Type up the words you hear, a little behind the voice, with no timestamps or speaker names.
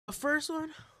First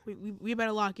one, we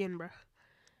better lock in, bro.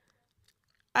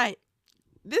 All right,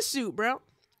 this suit, bro.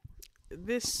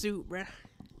 This suit, bro.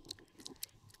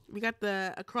 We got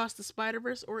the Across the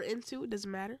Spider-Verse or Into. It doesn't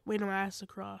matter. Wait, no, that's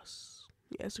Across.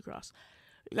 Yeah, it's Across.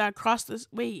 We got Across this.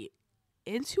 Wait,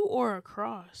 Into or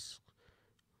Across?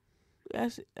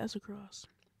 That's Across.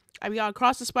 We got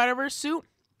Across the Spider-Verse suit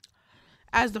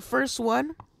as the first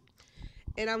one.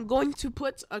 And I'm going to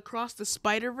put Across the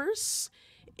Spider-Verse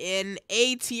in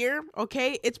A tier,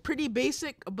 okay? It's pretty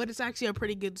basic, but it's actually a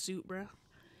pretty good suit, bro.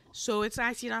 So it's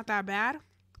actually not that bad.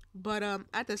 But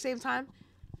at the same time,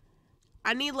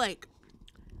 I need, like,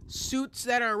 suits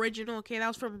that are original. Okay, that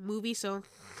was from a movie, so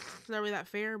it's not really that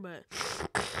fair, but...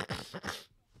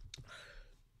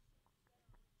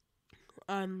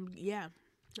 yeah.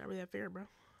 Not really that fair, bro.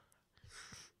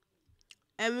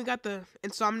 And we got the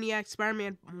Insomniac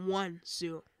Spider-Man 1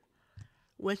 suit,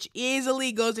 which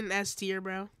easily goes in S tier,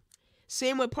 bro.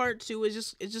 Same with part 2.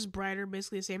 It's just brighter,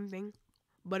 basically the same thing,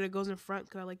 but it goes in front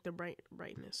because I like the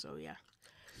brightness. So yeah,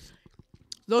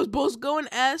 those both go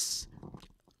in S.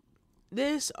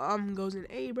 This goes in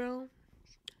A, bro.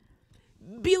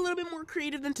 Be a little bit more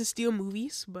creative than to steal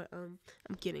movies, but I'm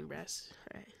kidding, bro.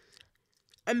 Alright.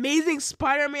 Amazing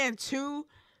Spider-Man 2.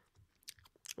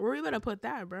 Where we gonna put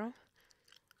that, bro?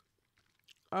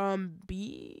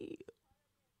 B.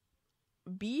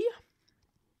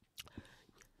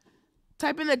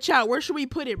 Type in the chat. Where should we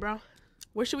put it, bro?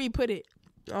 Where should we put it?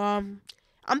 I'm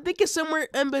thinking somewhere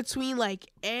in between, like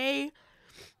A.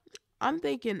 I'm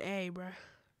thinking A, bro.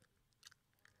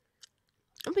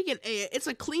 I'm thinking A. It's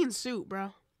a clean suit,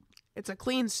 bro. It's a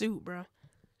clean suit, bro.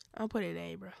 I'll put it in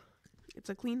A, bro. It's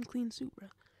a clean suit, bro.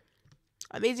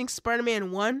 Amazing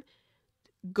Spider-Man 1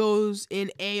 goes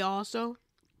in A also.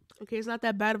 Okay, it's not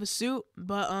that bad of a suit,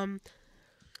 but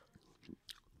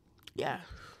yeah,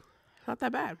 not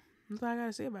that bad. That's all I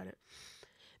gotta say about it.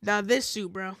 Now this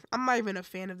suit, bro, I'm not even a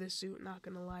fan of this suit. Not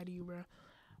gonna lie to you, bro.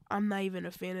 I'm not even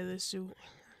a fan of this suit.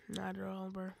 Not at all,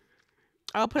 bro.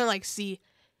 I'll put it like C.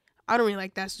 I don't really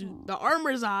like that suit. The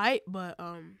armor's alright, but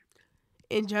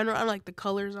in general, I don't like the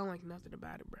colors. I don't like nothing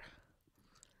about it, bro.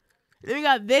 Then we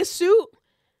got this suit,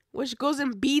 which goes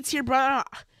in B tier, bro.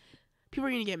 People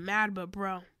are gonna get mad, but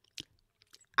bro,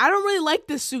 I don't really like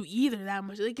this suit either that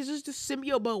much. Like, it's just a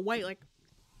symbiote but white. Like,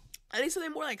 I need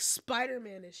something more like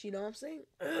Spider-Man-ish, you know what I'm saying?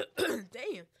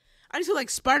 Damn. I need something like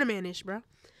Spider-Man-ish, bro.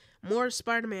 More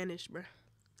Spider-Man-ish, bro. I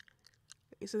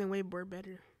need something way more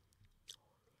better.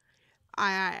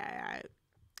 I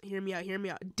hear me out.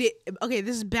 Okay,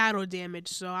 this is battle damage,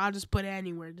 so I'll just put it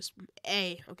anywhere. Just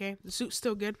A, okay? The suit's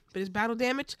still good, but it's battle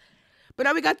damage. But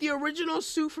now we got the original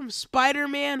suit from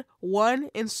Spider-Man 1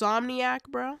 Insomniac,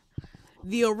 bro.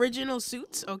 The original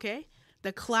suits, okay?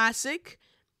 The classic.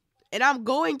 And I'm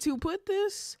going to put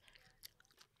this.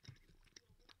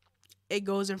 It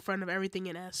goes in front of everything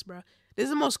in S, bro. This is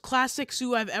the most classic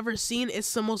suit I've ever seen.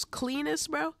 It's the most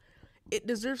cleanest, bro. It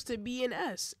deserves to be in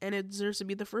S. And it deserves to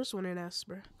be the first one in S,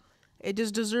 bro. It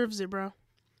just deserves it, bro.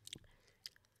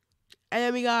 And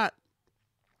then we got...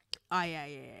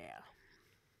 yeah.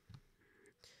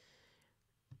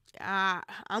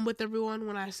 I'm with everyone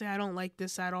when I say I don't like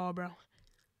this at all, bro.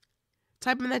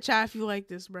 Type in the chat if you like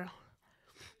this, bro.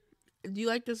 Do you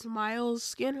like this Miles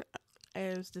skin?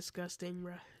 It's disgusting,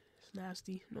 bro. It's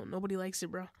nasty. No, nobody likes it,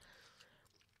 bro.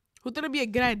 Who thought it'd be a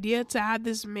good idea to have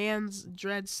this man's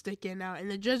dreads sticking out?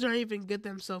 And the dreads aren't even good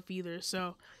themselves either,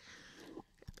 so...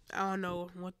 I don't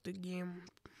know what the game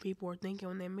people were thinking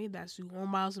when they made that suit.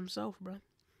 Miles himself, bro.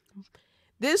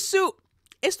 This suit,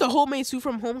 it's the homemade suit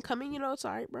from Homecoming, you know, it's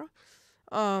alright, bro.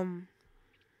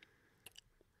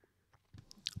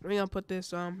 We're gonna put this,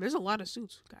 there's a lot of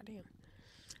suits. Goddamn.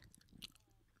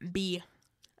 B.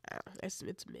 It's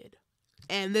mid.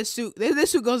 And this suit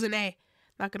goes in A.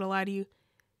 Not gonna lie to you.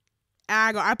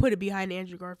 I put it behind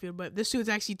Andrew Garfield, but this suit's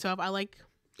actually tough. I like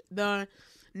the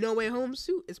No Way Home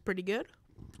suit. It's pretty good.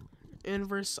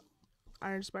 Inverse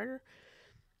Iron Spider.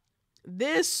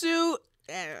 This suit,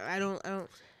 I'm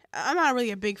not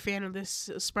really a big fan of this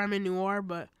Spider-Man Noir,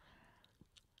 but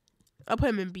I'll put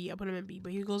him in B.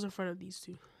 But he goes in front of these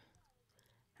two.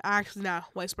 Actually, nah.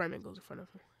 White Spider-Man goes in front of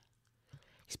him.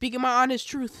 Speaking my honest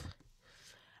truth.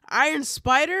 Iron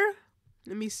Spider.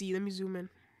 Let me see. Let me zoom in.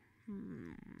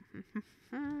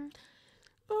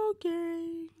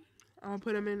 Okay. I'm gonna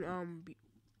put him in B.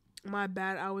 My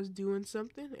bad. I was doing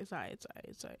something. It's alright.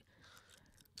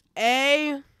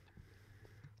 A.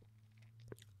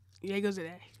 Yeah, it goes in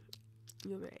A.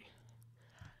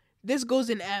 This goes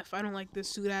in F. I don't like this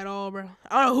suit at all, bro.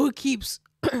 I don't know who keeps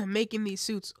making these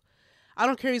suits. I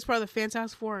don't care if he's part of the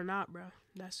Fantastic Four or not, bro.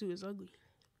 That suit is ugly.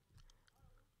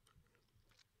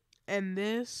 And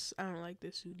this, I don't like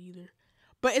this suit either.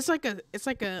 But it's like a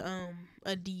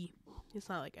D. It's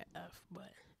not like an F,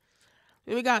 but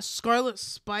then we got Scarlet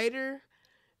Spider.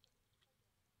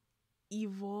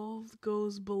 Evolved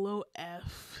goes below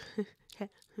F.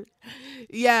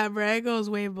 Yeah, bro, it goes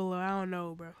way below. I don't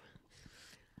know, bro.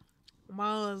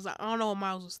 Miles, I don't know what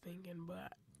Miles was thinking,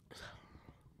 but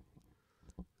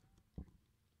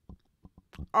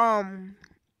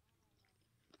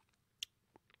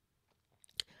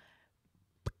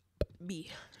B.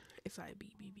 It's like B.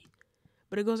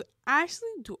 But it goes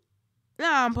actually to.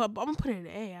 Nah, I'm putting an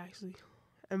A actually.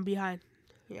 I'm behind.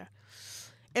 Yeah,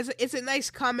 it's a nice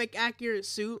comic accurate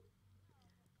suit.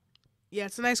 Yeah,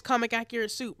 it's a nice comic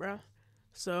accurate suit, bro.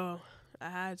 So I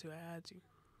had to.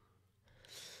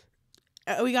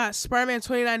 We got Spider-Man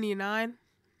 2099.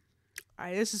 All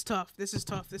right, this is tough.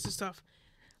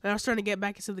 I was trying to get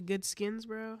back into the good skins,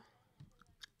 bro.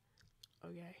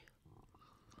 Okay.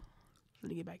 Trying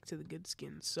to get back to the good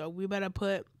skins. So we better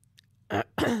put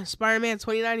Spider-Man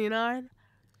 2099.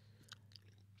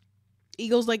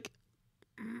 Eagles like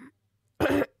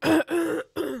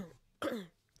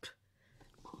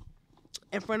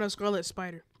in front of Scarlet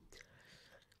Spider.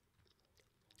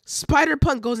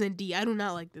 Spider-Punk goes in D. I do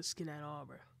not like this skin at all,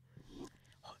 bro.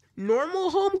 Normal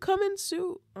Homecoming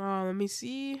suit. Let me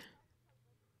see.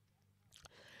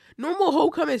 Normal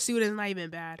Homecoming suit is not even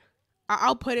bad.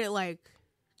 I'll put it like.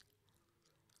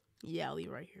 Yeah, I'll leave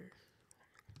it right here.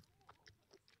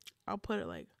 I'll put it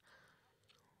like.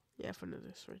 Yeah, in front of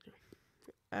this right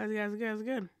there. That's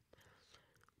good.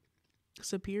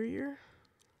 Superior.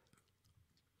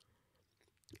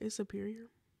 Is Superior?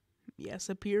 Yeah,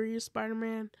 Superior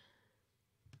Spider-Man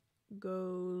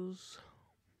goes.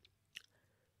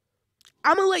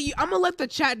 I'm gonna let the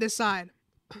chat decide.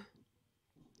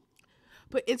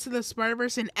 Put Into the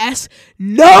Spider-Verse in S.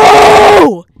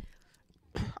 No!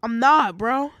 I'm not,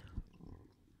 bro.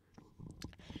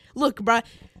 Look, bro.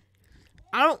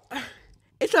 I don't.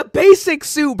 It's a basic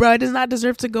suit, bro. It does not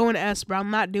deserve to go in S, bro. I'm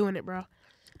not doing it, bro.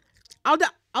 I'll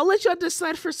let y'all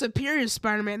decide for Superior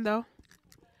Spider-Man, though.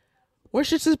 Where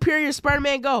should Superior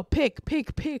Spider-Man go? Pick.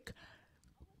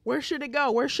 Where should it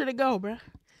go, bro?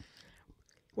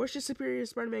 Where should Superior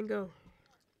Spider-Man go?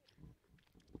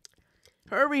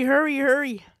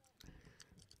 Hurry.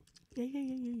 Yeah.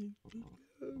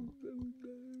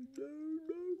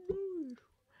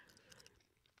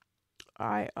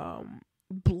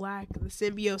 Black, the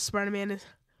symbiote Spider-Man is.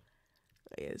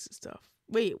 Oh, yeah, this is tough.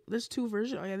 Wait, there's two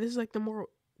versions. Oh yeah, this is like the more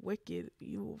wicked,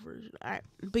 evil version. Alright,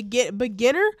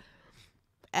 beginner,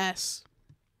 S.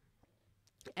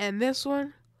 And this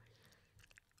one,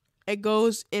 it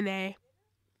goes in A.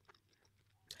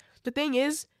 The thing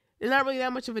is, there's not really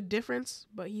that much of a difference,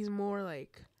 but he's more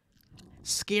like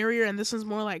scarier, and this one's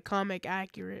more like comic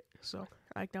accurate. So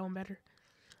I like that one better.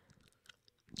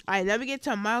 Alright, now we get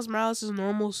to Miles Morales'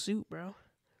 normal suit, bro.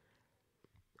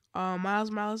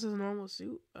 Miles Morales' normal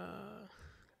suit.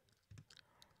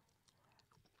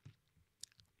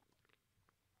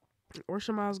 Where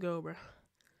should Miles go, bro?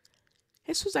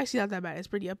 His suit's actually not that bad. It's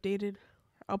pretty updated.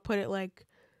 I'll put it like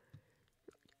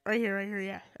right here.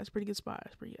 Yeah, that's a pretty good spot.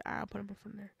 That's pretty good. I'll put him in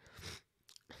front there.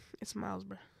 It's Miles,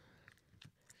 bro.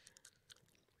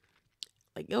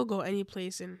 Like, it'll go any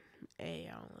place in A.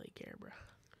 I don't really care, bro.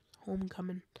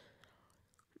 Homecoming.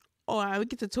 Oh, I would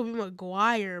get to Tobey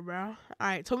Maguire, bro.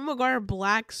 Alright, Tobey Maguire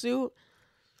black suit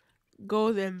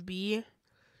goes in B.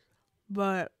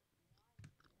 But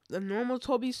the normal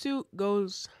Tobey suit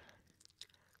goes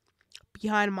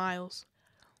behind Miles.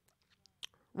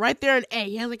 Right there in A.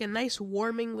 He has like a nice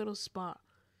warming little spot.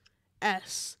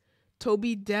 S.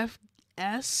 Tobey Def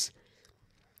S.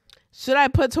 Should I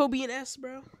put Tobey in S,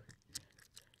 bro?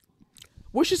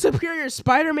 Where should Superior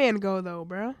Spider-Man go, though,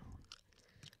 bro?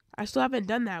 I still haven't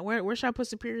done that. Where should I put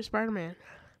Superior Spider-Man?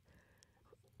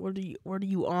 What are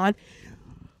you on?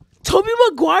 Tobey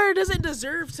Maguire doesn't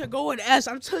deserve to go in S.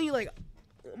 I'm telling you, like,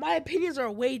 my opinions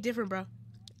are way different, bro.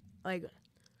 Like,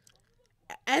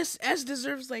 S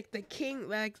deserves like the king.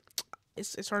 Like,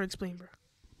 it's hard to explain, bro.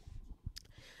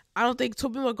 I don't think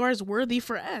Tobey Maguire is worthy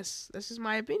for S. That's just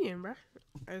my opinion, bro.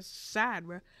 It's sad,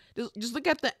 bro. Just look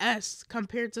at the S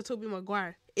compared to Tobey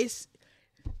Maguire. It's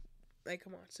like,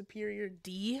 come on, Superior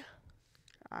D.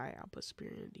 Alright, I'll put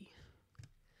Superior D.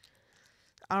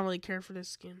 I don't really care for this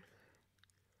skin.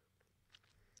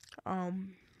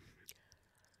 I'm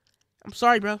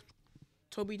sorry, bro.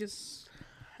 Tobey just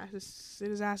has to sit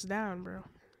his ass down, bro.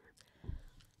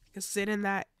 He can sit in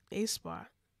that A spot.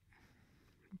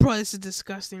 Bro, this is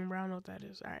disgusting, bro. I don't know what that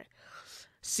is. Alright.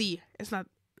 C. It's not.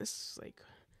 It's like.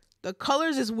 The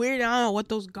colors is weird. I don't know what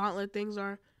those gauntlet things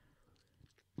are.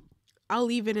 I'll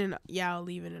leave it in. Yeah, I'll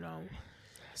leave it in.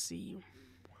 See.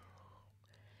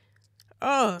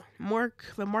 The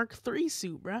Mark III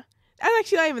suit, bruh. That's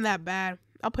actually not even that bad.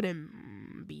 I'll put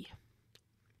in B.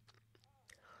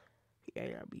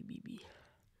 Yeah, B.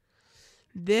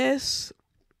 This.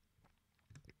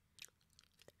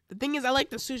 The thing is, I like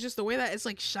the suit just the way that it's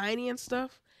like shiny and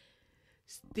stuff.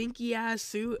 Stinky ass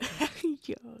suit.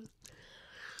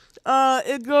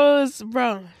 It goes,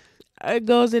 bro. It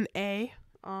goes in A.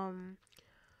 I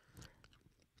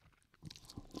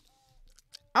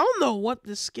don't know what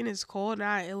the skin is called.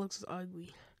 It looks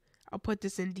ugly. I'll put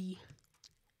this in D.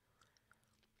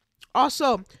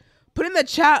 Also, put in the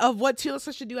chat of what tier list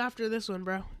I should do after this one,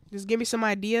 bro. Just give me some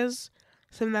ideas.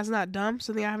 Something that's not dumb.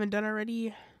 Something I haven't done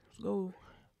already. Let's go.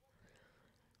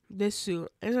 This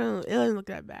suit. It doesn't look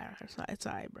that bad. It's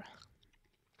alright, bro.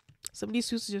 Some of these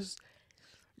suits are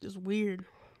just weird.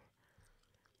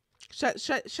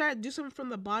 Should I do something from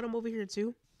the bottom over here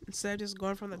too? Instead of just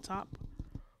going from the top?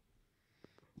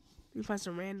 Let me find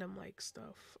some random like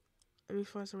stuff. Let me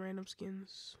find some random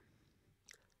skins.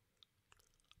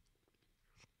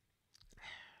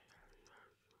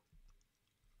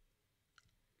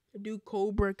 Do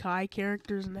Cobra Kai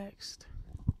characters next.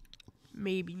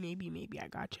 Maybe. I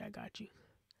got you.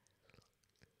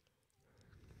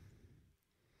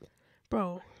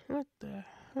 Bro, what the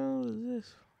hell is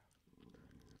this?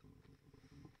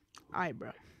 Alright,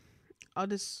 bro. I'll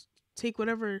just take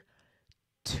whatever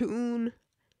tune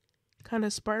kind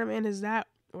of Spider-Man is that,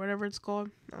 or whatever it's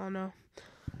called. I don't know.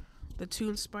 The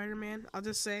tune Spider-Man, I'll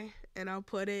just say, and I'll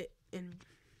put it in.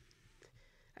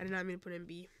 I did not mean to put in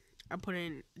B. I put it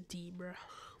in D, bro.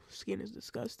 Skin is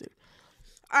disgusting.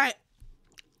 Alright.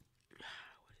 What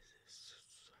is this?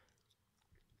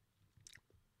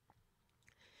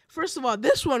 First of all,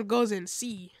 this one goes in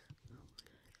C.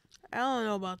 I don't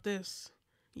know about this.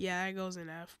 Yeah, that goes in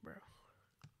F, bro.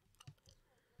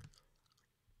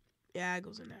 Yeah, that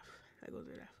goes in F.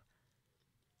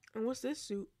 And what's this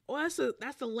suit? Oh, that's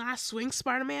the last swing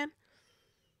Spider-Man.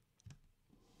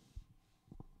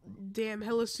 Damn,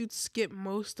 hella suits skip.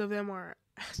 Most of them are,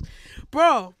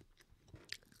 bro.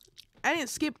 I didn't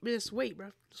skip this. Wait,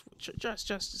 bro.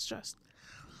 Just.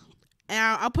 And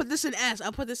I'll put this in S.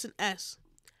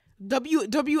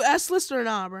 WS list or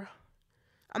nah, bro?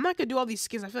 I'm not gonna do all these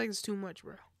skins. I feel like it's too much,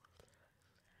 bro.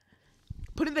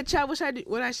 Put in the chat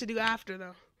what I should do after,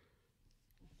 though.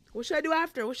 What should I do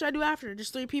after? There's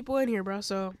 3 people in here, bro.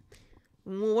 So,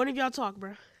 one of y'all talk,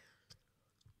 bro.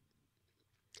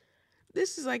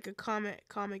 This is like a comic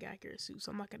accurate suit,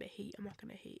 so I'm not gonna hate.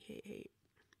 Hate.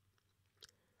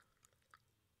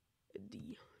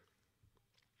 D.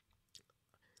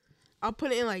 I'll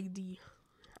put it in like D.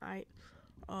 Alright.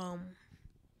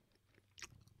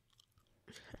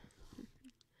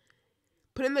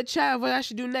 Put in the chat what I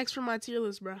should do next for my tier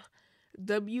list, bro.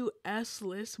 WS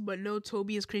list, but no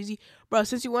Toby is crazy. Bro,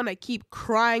 since you want to keep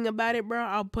crying about it, bro,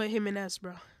 I'll put him in S,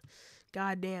 bro.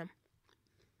 God damn.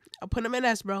 I'll put him in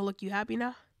S, bro. Look, you happy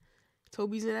now?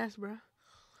 Toby's in S, bro.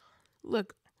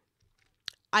 Look.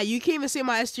 You can't even say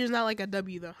my S tier is not like a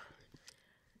W, though.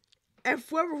 And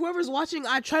whoever's watching,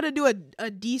 I tried to do a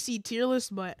DC tier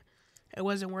list, but it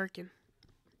wasn't working.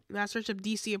 When I search up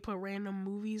DC and put random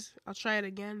movies, I'll try it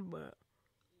again, but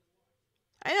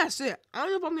I think that's it. I don't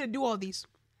know if I'm going to do all these.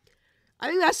 I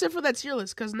think that's it for that tier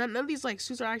list, because none of these like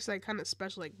suits are actually like, kind of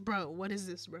special. Like, bro, what is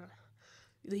this, bro?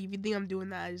 If you think I'm doing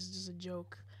that, it's just a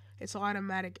joke. It's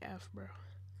automatic F, bro.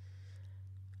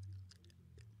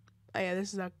 Oh, yeah,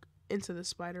 this is Into the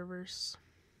Spider-Verse.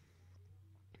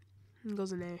 It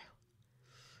goes in A.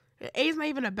 A is not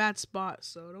even a bad spot,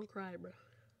 so don't cry, bro.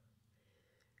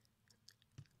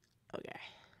 Okay,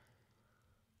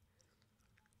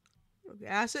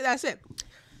 that's it.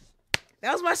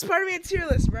 That was my Spider-Man tier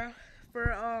list, bro.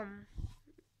 For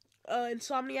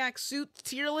insomniac suit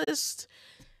tier list.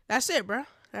 That's it, bro.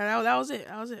 That was it.